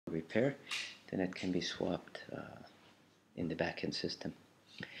repair, then it can be swapped in the backend system.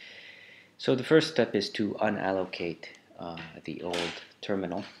 So the first step is to unallocate the old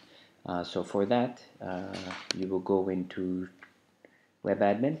terminal. So for that, you will go into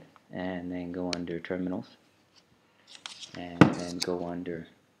webadmin and then go under terminals and then go under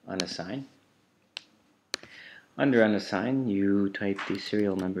unassign. Under unassign, you type the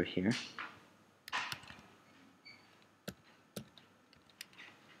serial number here.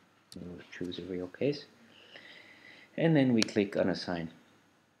 We'll choose a real case, and then we click unassign.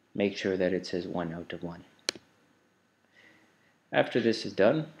 Make sure that it says 1 out of 1. After this is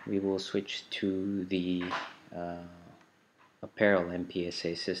done, we will switch to the Apparel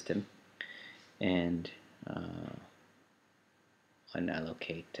mpsa system and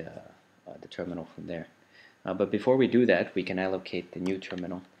unallocate the terminal from there. But before we do that, we can allocate the new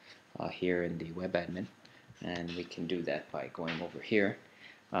terminal here in the webadmin, and we can do that by going over here.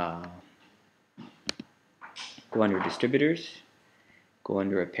 Go under distributors, go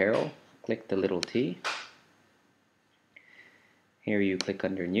under apparel, click the little T. Here you click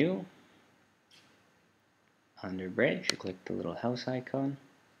under new. Under branch, you click the little house icon,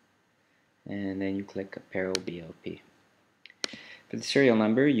 and then you click apparel BLP. For the serial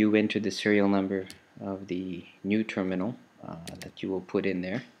number, you enter the serial number of the new terminal that you will put in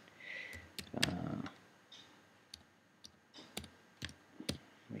there.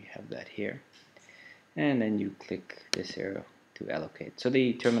 We have that here, and then you click this arrow to allocate. So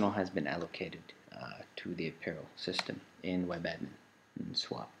the terminal has been allocated to the apparel system in webadmin and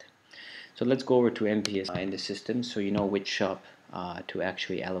swapped. So let's go over to mpsa in the system so you know which shop to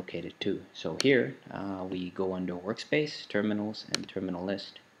actually allocate it to. So here we go under workspace, terminals, and terminal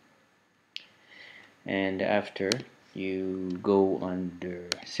list. And after, you go under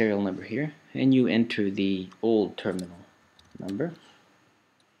serial number here and you enter the old terminal number.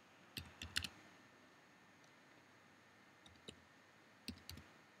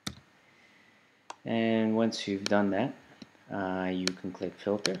 And once you've done that, you can click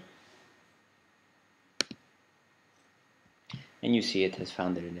filter, and you see it has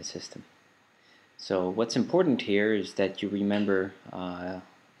found it in the system. So what's important here is that you remember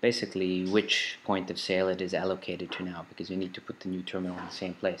basically which point of sale it is allocated to now, because you need to put the new terminal in the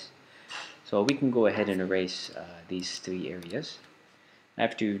same place. So we can go ahead and erase these 3 areas.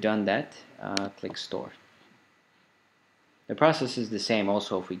 After you've done that, click store. The process is the same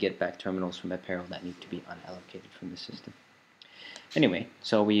also if we get back terminals from Apparel that need to be unallocated from the system. Anyway,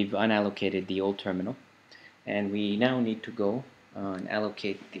 so we've unallocated the old terminal, and we now need to go and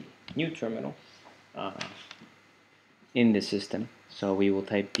allocate the new terminal in the system. So we will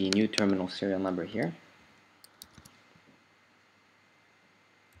type the new terminal serial number here.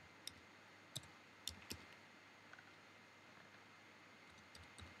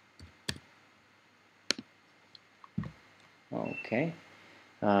 Okay.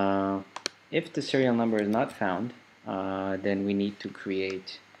 If the serial number is not found, then we need to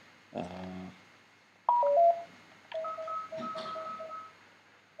create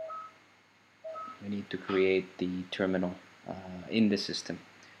the terminal in the system.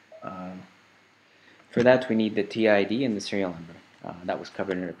 For that, we need the TID and the serial number. That was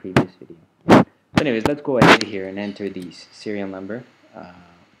covered in a previous video. So anyways, let's go ahead here and enter the serial number.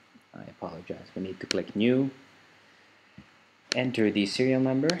 I apologize. We need to click new, enter the serial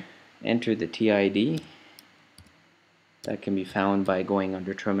number, enter the TID. That can be found by going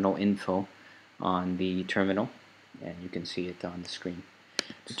under terminal info on the terminal, and you can see it on the screen.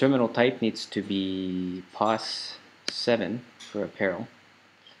 The terminal type needs to be POS 7 for apparel.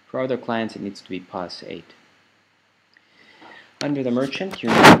 For other clients, it needs to be POS 8. Under the merchant, you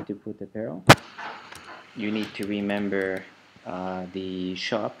need to put apparel. You need to remember the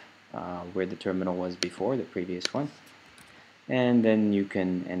shop where the terminal was before, the previous one. And then you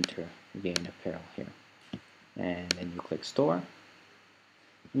can enter again apparel here. And then you click store.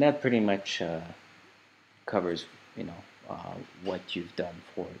 And that pretty much covers, what you've done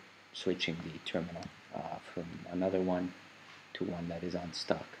for switching the terminal from another one to one that is on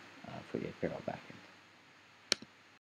stock for the apparel backend.